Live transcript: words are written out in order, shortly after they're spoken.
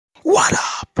What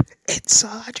up? It's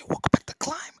Saj. Welcome back to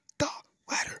Climb the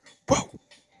Ladder. Whoa.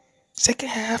 Second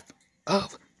half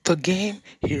of the game.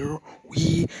 Here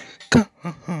we come.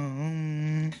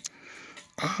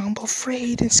 I'm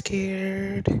afraid and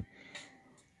scared.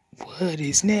 What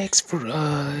is next for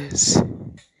us?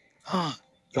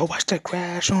 Y'all watched that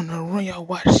crash on the run. Y'all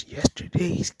watched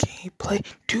yesterday's gameplay.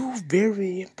 Two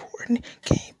very important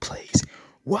gameplays.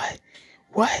 What?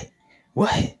 What?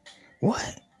 What?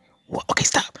 What? What? Okay,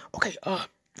 stop. Okay,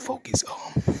 focus.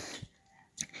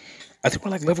 I think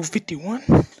we're like level 51.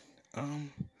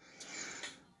 Um,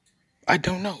 I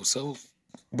don't know. So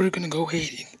we're gonna go ahead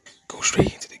and go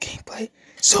straight into the gameplay.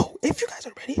 So if you guys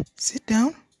are ready, sit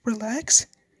down, relax,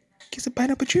 get some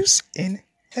pineapple juice, and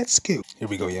let's go. Here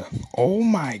we go, yeah. Oh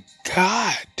my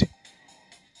god.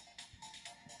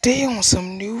 They on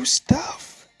some new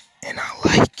stuff. And I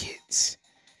like it.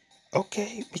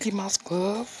 Okay, Mickey Mouse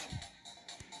glove.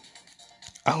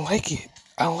 I like it.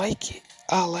 I like it.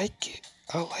 I like it.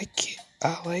 I like it.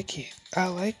 I like it. I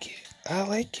like it. I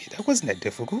like it. That wasn't that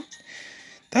difficult.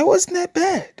 That wasn't that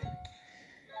bad.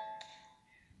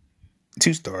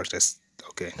 2 stars. That's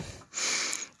okay.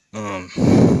 All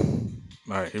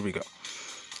right, here we go.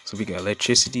 So we got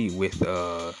electricity with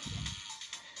Oh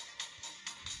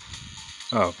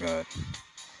god.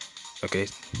 Okay.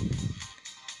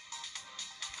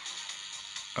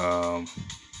 Um.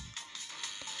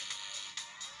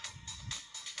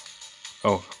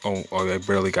 Oh! I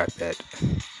barely got that.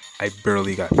 I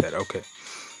barely got that. Okay.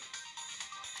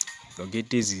 Don't get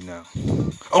dizzy now.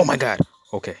 Oh my god.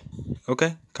 Okay.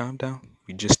 Okay. Calm down.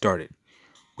 We just started.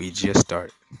 We just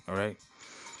started. All right.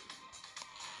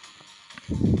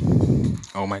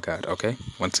 Oh my god. Okay.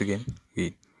 Once again,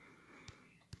 we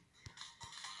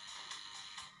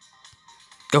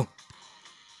go.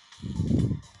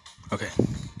 Okay.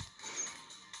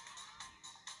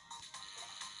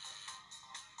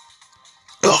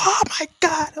 Oh my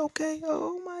god. Okay.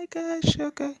 Oh my gosh.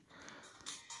 Okay.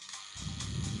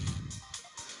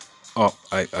 Oh,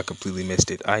 I completely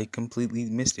missed it. I completely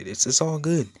missed it. It's all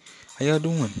good. How y'all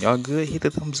doing? Y'all good? Hit the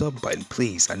thumbs up button,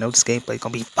 please. I know this gameplay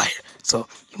gonna be fire, so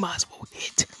you might as well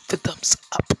hit the thumbs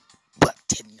up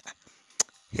button.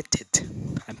 Hit it.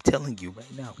 I'm telling you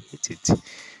right now, hit it,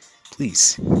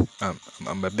 please.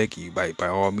 I'm begging you by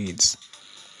all means.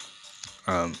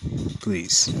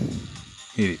 Please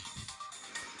hit it.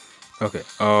 Okay.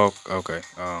 Oh, okay.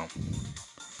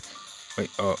 Wait.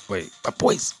 Oh, wait. My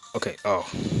boys. Okay. Oh,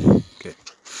 okay.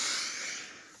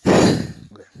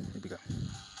 Okay. Here we go.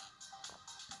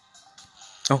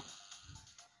 Oh,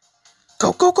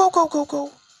 go, go, go, go, go,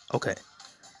 go. Okay.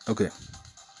 Okay.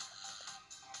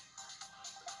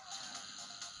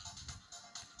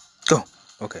 Go.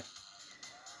 Okay.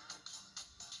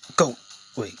 Go.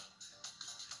 Wait.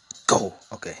 Go.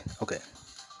 Okay. Okay.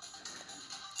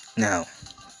 Now,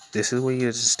 this is where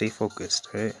you just stay focused,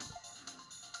 right?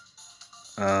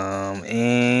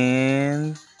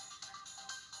 And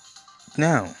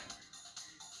now,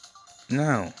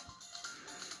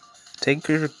 take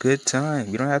your good time.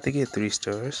 You don't have to get 3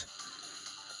 stars.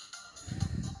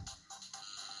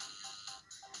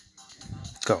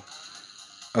 Go.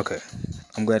 Okay.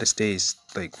 I'm glad it stays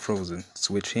like frozen.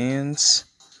 Switch hands.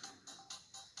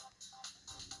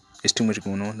 It's too much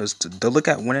going on. They'll look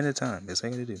at one at a time. That's all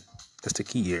I gotta do. That's the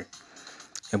key here.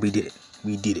 And we did it.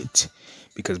 We did it.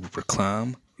 Because we were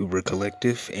calm, we were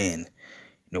collective, and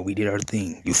we did our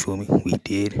thing. You feel me? We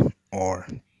did our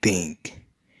thing.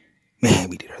 Man,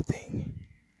 we did our thing.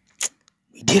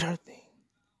 We did our thing.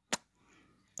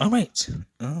 Alright.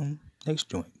 Next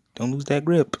joint. Don't lose that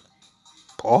grip.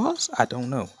 Pause? I don't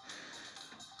know.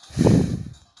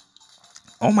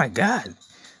 Oh my god.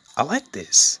 I like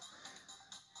this.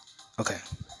 Okay.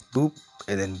 Boop.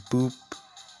 And then boop.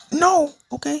 No!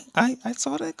 Okay. I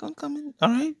saw that coming.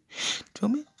 Alright. Feel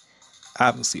me?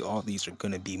 Obviously all these are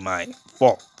gonna be my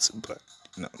fault, but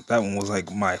that one was like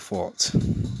my fault.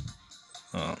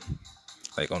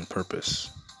 Like on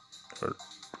purpose. Or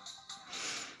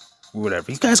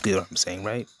whatever. You guys get what I'm saying,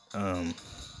 right?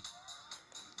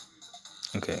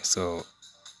 Okay, so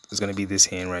it's gonna be this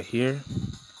hand right here.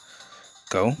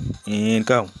 Go and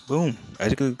go. Boom. I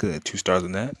did good. 2 stars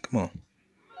on that. Come on.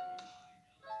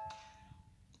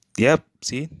 Yep.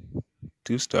 See?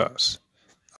 2 stars.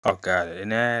 Oh, got it.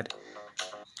 And that.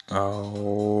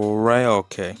 All right.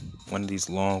 Okay. One of these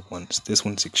long ones. This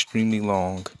one's extremely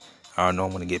long. I don't know.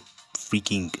 I'm gonna get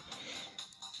freaking.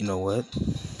 You know what?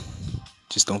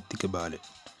 Just don't think about it.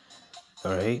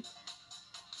 All right.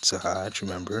 Sahaj,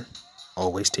 remember.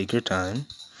 Always take your time.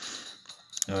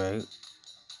 All right.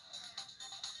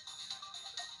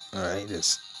 All right.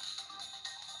 This.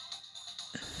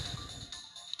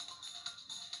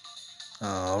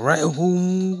 All right.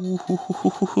 Ooh,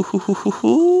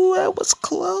 that was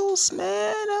close,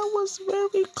 man. That was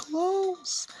very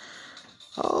close.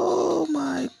 Oh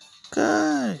my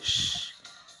gosh.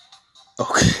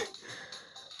 Okay.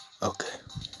 Okay.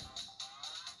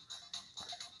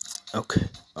 Okay.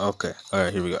 Okay. All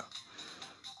right. Here we go.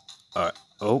 All right.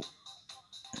 Oh.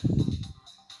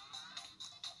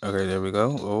 Okay. There we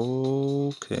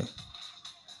go. Okay.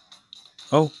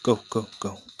 Oh, go, go,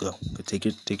 go, go. Take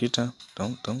your time.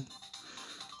 Don't.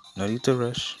 No need to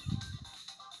rush.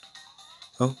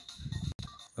 Oh.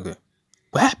 Okay.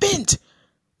 What happened?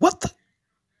 What the?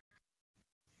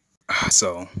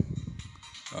 So,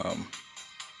 um,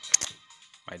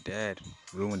 my dad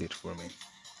ruined it for me.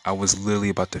 I was literally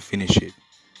about to finish it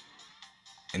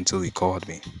until he called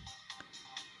me.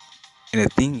 And the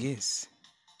thing is,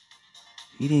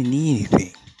 he didn't need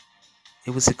anything.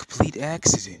 It was a complete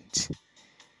accident.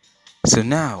 So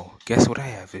now, guess what I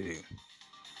have to do?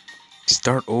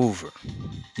 Start over.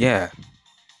 Yeah,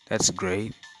 that's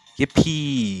great.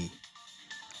 Yippee!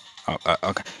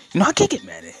 Okay. I can't get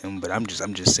mad at him, but I'm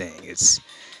just saying it's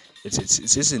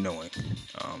just annoying.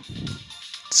 Um,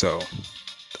 so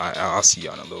I'll see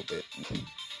y'all in a little bit.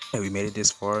 Yeah, we made it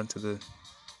this far into the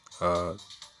uh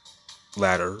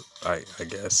ladder, I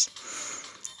guess.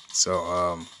 So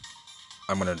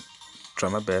I'm gonna try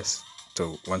my best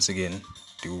to once again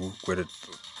do where the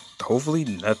hopefully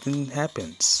nothing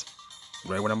happens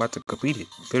right when I'm about to complete it.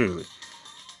 Literally.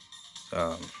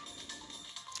 Um.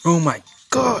 Oh my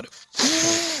God!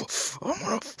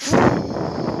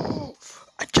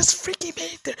 I just freaking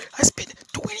made it there. I spent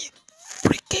 20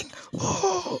 freaking.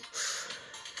 Oh,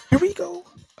 here we go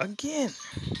again.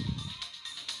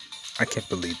 I can't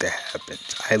believe that happened.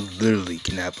 I literally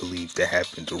cannot believe that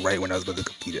happened right when I was about to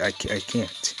complete it. I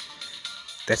can't.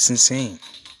 That's insane.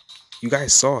 You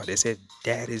guys saw it. It said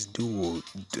 "Dad is dual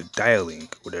dialing,"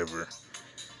 whatever.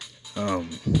 Um.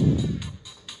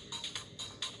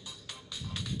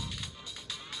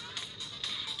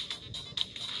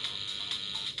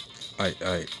 I.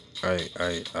 I.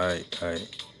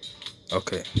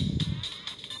 Okay.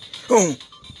 Oh.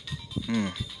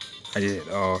 I did it.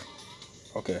 Oh.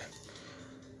 Okay.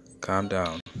 Calm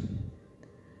down.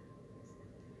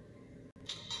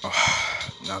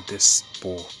 Oh, not this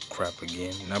bull crap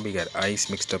again. Now we got ice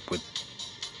mixed up with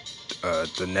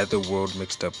the netherworld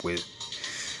mixed up with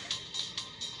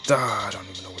I don't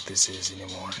even know what this is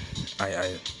anymore.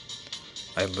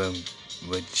 I'm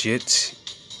legit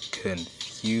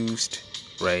confused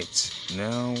right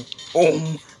now.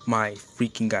 Oh my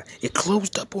freaking God. It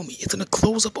closed up on me. It's gonna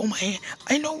close up on my hand.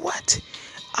 I know what?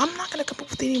 I'm not gonna come up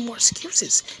with any more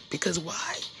excuses. Because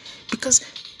why? Because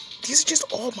these are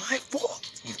just all my fault.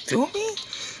 You feel me?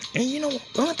 And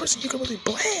the only person you can really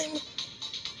blame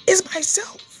is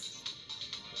myself.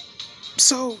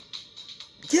 So,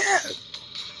 yeah.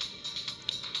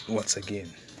 Once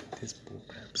again, this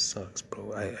bullcrap sucks,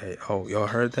 bro. Oh, y'all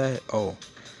heard that? Oh,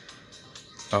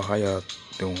 how y'all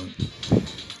doing?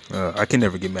 I can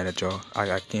never get mad at y'all.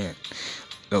 I can't.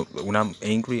 No, when I'm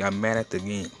angry, I'm mad at the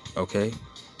game. Okay?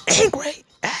 Angry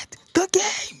at the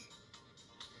game.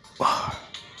 All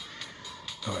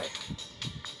right.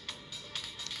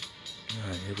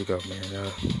 Here we go,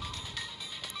 man.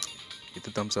 Hit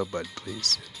the thumbs up button,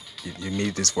 please. You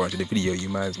made this far into the video, you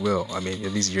might as well. I mean,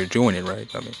 at least you're enjoying it, right?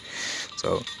 I mean,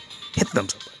 so hit the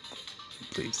thumbs up button,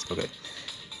 please. Okay.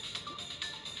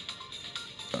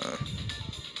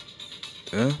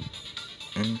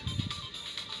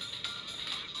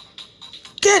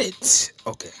 Get it.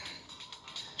 Okay.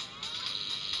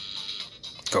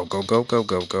 Go, go, go, go,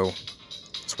 go, go.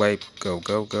 Swipe. Go,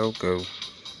 go, go, go.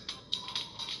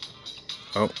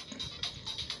 Oh.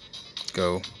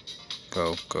 Go.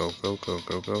 Go, go, go, go,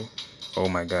 go, go. Oh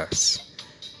my gosh.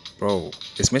 Bro,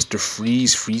 is Mr.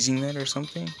 Freeze freezing that or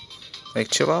something? Like,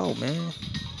 chill out, man.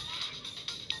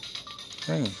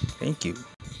 Hey, thank you.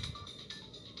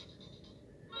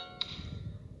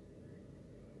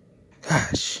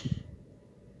 Gosh.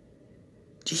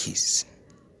 Jeez.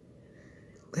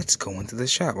 Let's go into the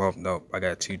shop. Well, no, I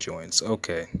got 2 joints.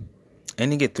 Okay. I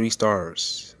need to get 3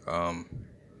 stars.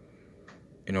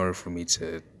 In order for me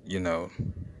to,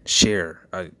 share.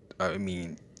 I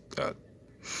mean,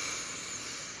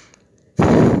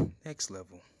 next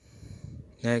level.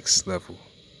 Next level.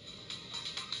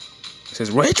 It says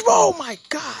Rage. Oh my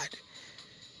God.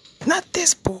 Not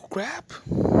this bullcrap.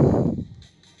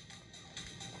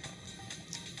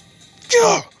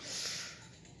 Yeah.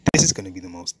 This is gonna be the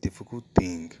most difficult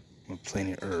thing on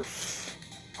planet Earth.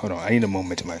 Hold on, I need a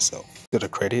moment to myself. Go to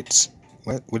credits.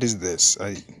 What is this?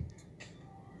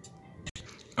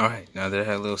 Alright, now that I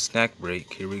had a little snack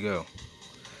break, here we go.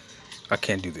 I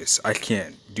can't do this. I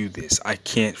can't do this. I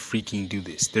can't freaking do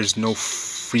this. There's no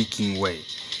freaking way.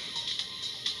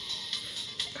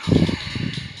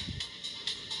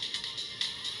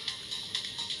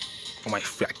 Oh my!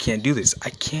 I can't do this. I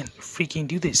can't freaking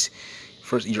do this.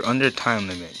 First, you're under time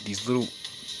limit. These little.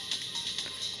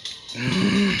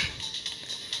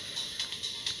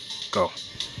 Go.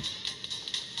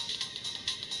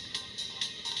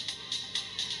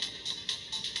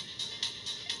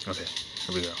 Okay,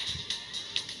 here we go.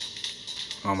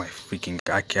 Oh my freaking!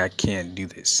 I can't do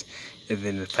this. And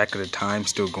then the fact of the time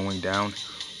still going down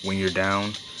when you're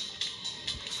down,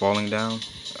 falling down.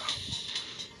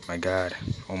 Oh my God!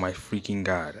 Oh my freaking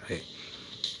God!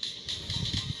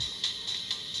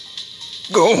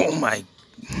 Oh my!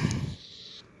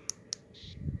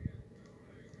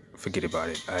 Forget about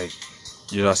it.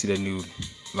 You all see that new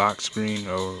lock screen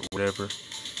or whatever?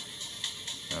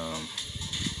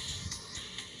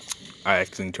 I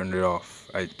accidentally turned it off.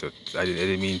 I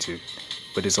didn't mean to,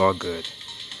 but it's all good.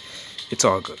 It's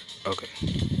all good. Okay.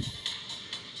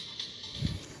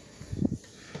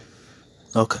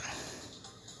 Okay.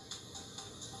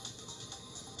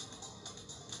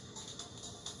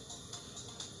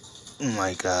 Oh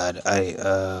my God.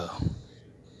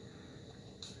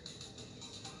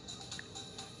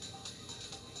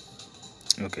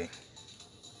 Okay.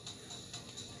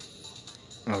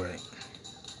 All right.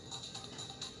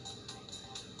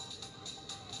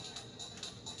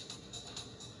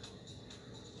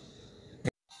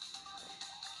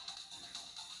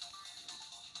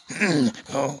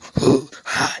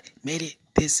 I made it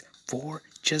this far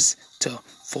just to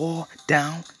fall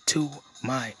down to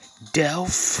my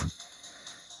death.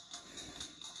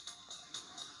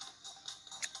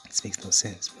 This makes no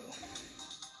sense, bro.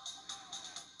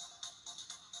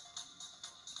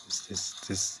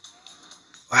 This.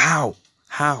 How?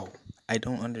 How? I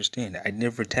don't understand. I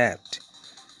never tapped.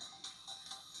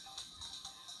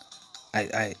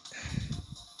 I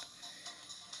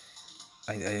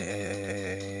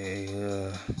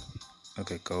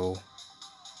okay, go.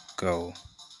 Go.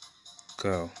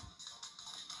 Go.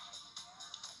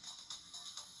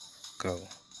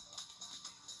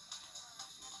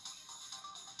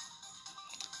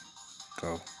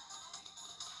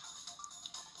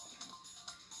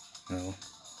 No.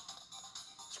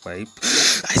 Swipe.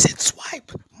 I said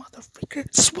swipe! Motherfucker,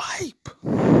 swipe!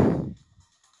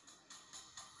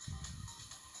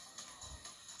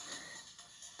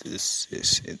 This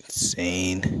is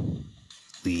insanely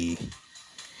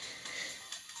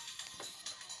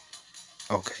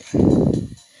okay.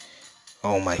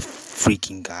 Oh my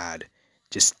freaking God.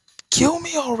 Just kill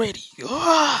me already.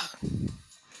 Ah!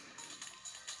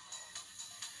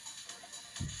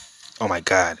 Oh my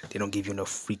God. They don't give you enough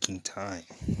freaking time.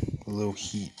 A little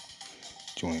heat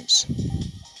joints.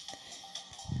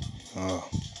 Oh.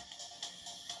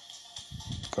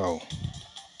 Go.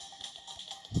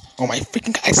 Oh my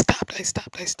freaking God. I stopped.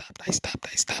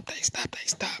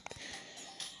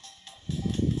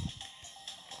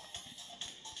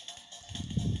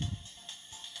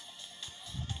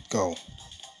 Go.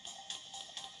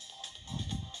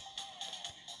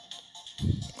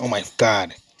 Oh my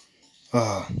God.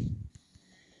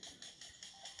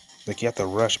 Like you have to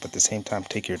rush, but at the same time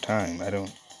take your time. I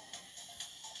don't.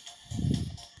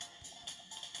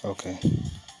 Okay.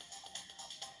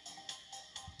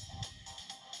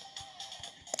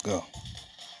 Go.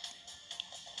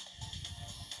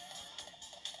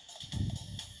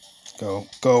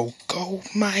 Go.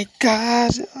 My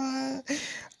God.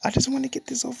 I just want to get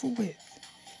this over with.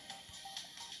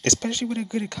 Especially with a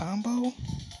good combo.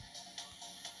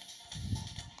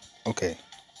 Okay.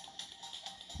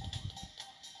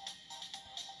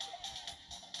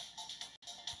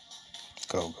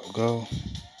 Go. Go.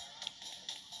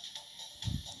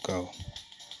 Oh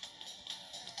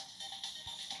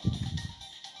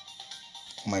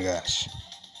my gosh.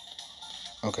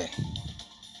 Okay.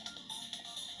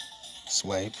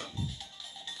 Swipe.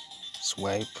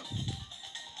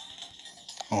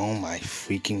 Oh my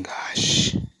freaking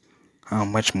gosh. How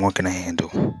much more can I handle?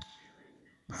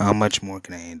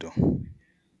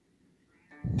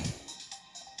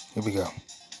 Here we go.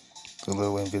 The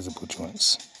little invisible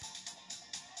joints.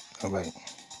 Alright.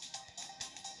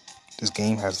 This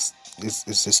game has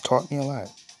it's taught me a lot.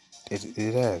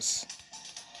 It has.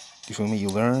 You feel me? You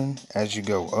learn as you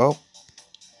go. Oh,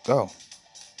 go.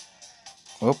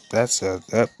 Oh, that's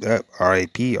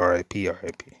R.I.P.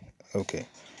 Okay.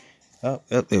 Oh,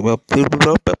 well, here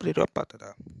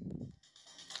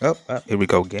we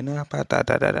go again.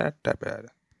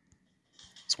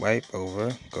 Swipe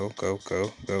over. Go.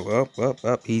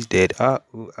 Up. He's dead.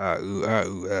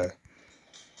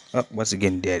 Oh, once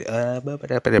again, dead.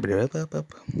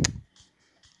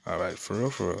 Alright, for real,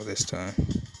 this time.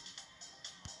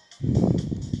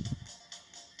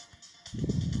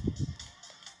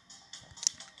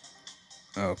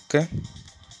 Okay.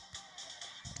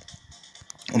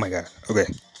 Oh my god. Okay.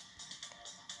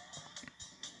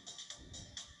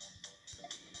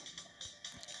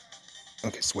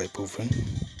 Okay, swipe over.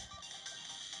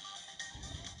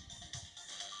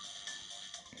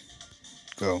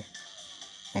 Go.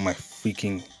 Oh my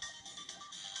freaking.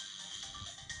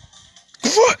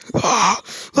 What? Ah!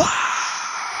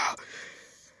 Ah!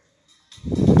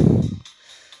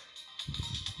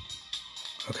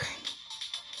 Okay.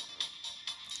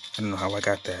 I don't know how I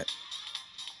got that.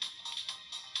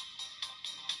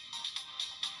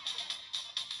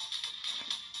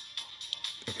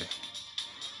 Okay.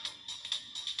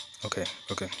 Okay.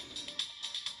 Okay.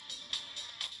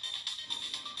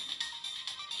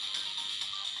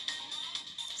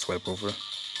 Swipe over.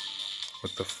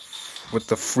 What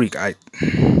the freak?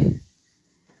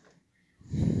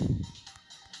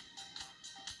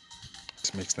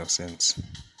 This makes no sense.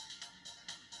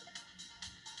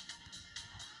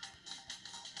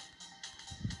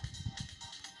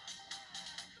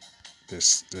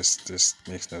 This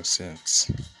makes no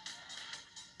sense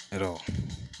at all.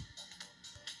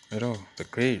 At all. The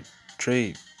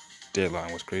trade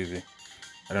deadline was crazy.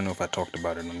 I don't know if I talked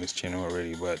about it on this channel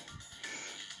already, but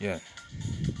yeah.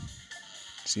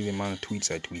 See the amount of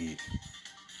tweets I tweeted.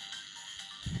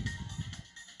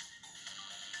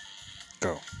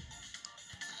 Go.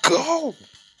 Go!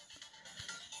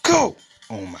 Go!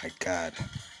 Oh my god.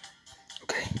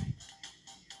 Okay.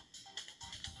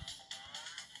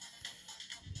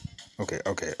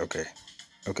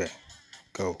 Okay.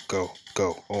 Go.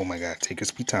 Oh my god. Take your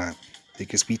sweet time.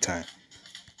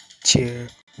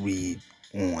 Cherry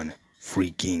on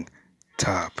freaking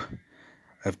top.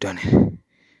 I've done it.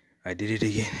 I did it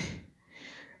again.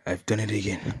 I've done it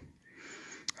again.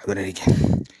 We're gonna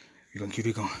keep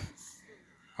it going.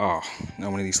 Oh,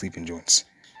 not one of these sleeping joints.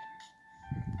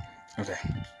 Okay.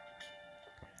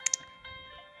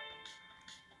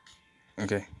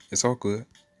 It's all good.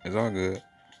 It's all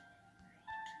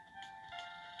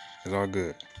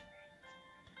good.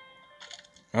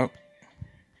 Up.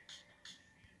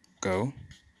 Go.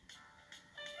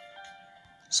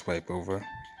 Swipe over.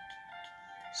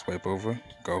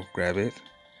 Go. Grab it.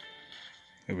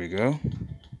 Here we go.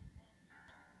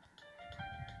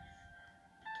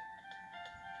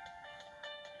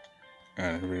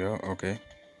 Here we go. Okay.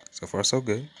 So far, so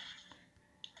good.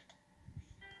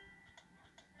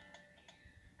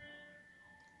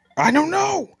 I don't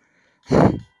know.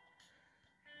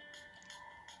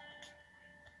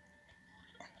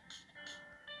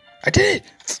 I did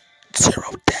it. 0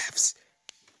 deaths.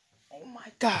 Oh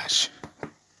my gosh.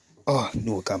 Oh,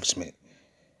 new accomplishment.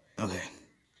 Okay.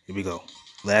 Here we go.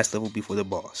 Last level before the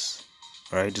boss.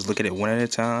 Alright, just look at it one at a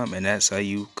time, and that's how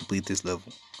you complete this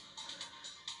level.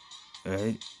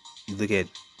 Alright? You look at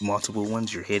multiple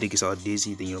ones, your head gets all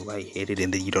dizzy, then you're lightheaded,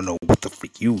 and then you don't know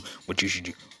what you should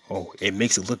do. Oh, it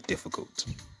makes it look difficult.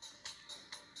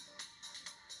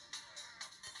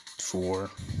 4,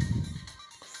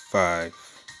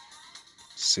 5,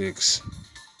 6,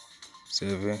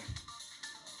 7,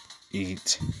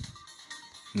 8,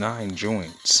 9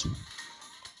 joints.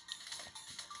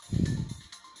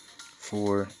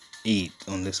 4, 8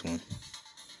 on this one.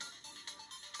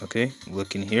 Okay,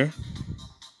 look in here.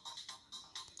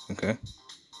 Okay.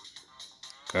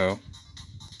 Go.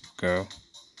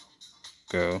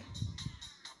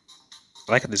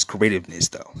 I like this creativeness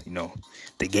though. You know,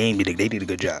 the game they did a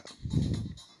good job.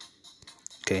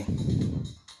 Okay.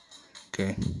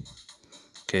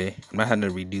 I'm not having to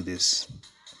redo this.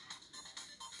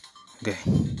 Okay.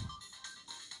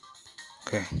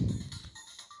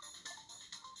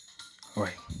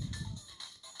 Alright.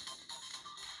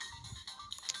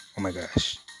 Oh my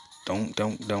gosh. Don't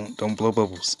blow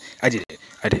bubbles. I did it.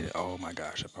 Oh my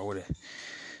gosh. If I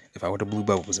would have blew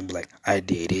bubbles and be like, I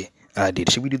did it.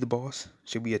 Should we do the boss?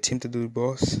 Should we attempt to do the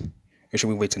boss? Or should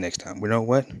we wait till next time? You know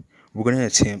what? We're gonna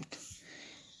attempt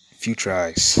a few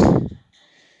tries.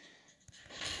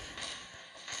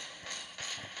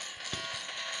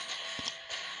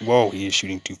 Whoa, he is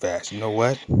shooting too fast. You know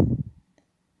what?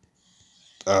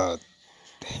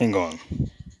 Hang on.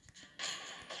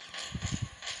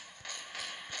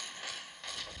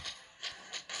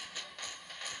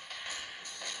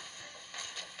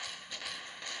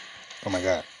 Oh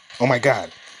my god.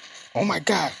 Oh my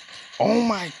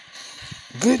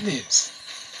goodness.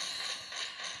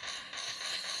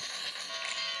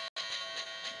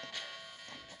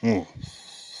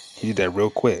 He did that real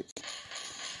quick.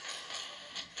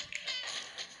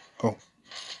 Oh.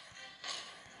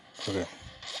 Okay.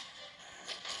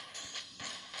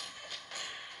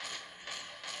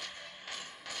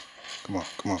 Come on,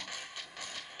 come on.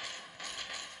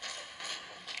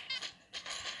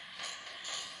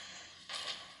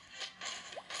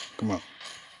 Come on.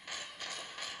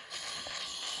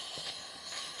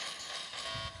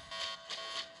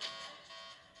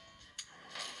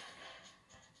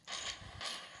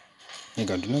 Ain't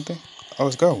gonna do nothing? Oh,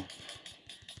 let's go.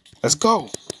 Let's go.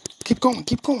 Keep going,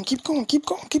 keep going, keep going, keep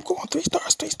going, keep going. 3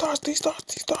 stars, 3 stars, 3 stars,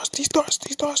 3 stars, 3 stars,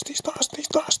 3 stars, 3 stars, 3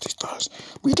 stars, 3 stars.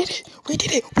 We did it. We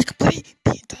did it. We completed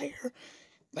the entire,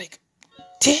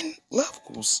 10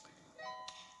 levels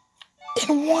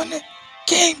in one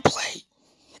gameplay.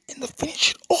 And to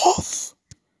finish it off,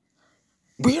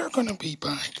 we are gonna be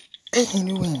buying a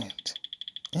new end.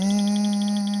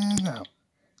 And now.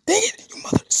 Dang it, you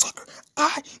mother sucker.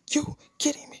 Are you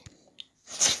kidding me?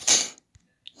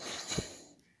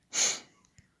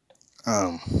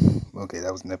 Okay,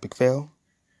 that was an epic fail.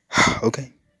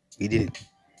 Okay, we did it.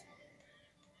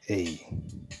 Hey,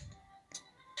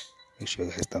 make sure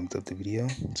you guys thumbs up the video,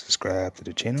 subscribe to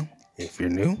the channel if you're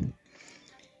new.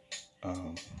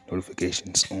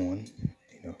 Notifications on,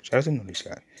 shout out to Noli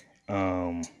Shot.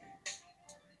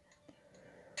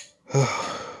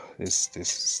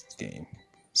 This game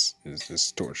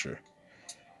is torture.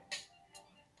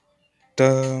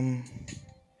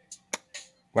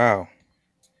 Wow.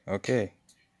 Okay.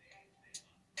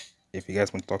 If you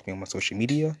guys want to talk to me on my social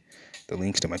media, the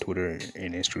links to my Twitter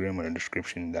and Instagram are in the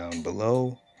description down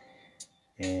below.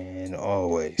 And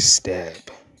always stab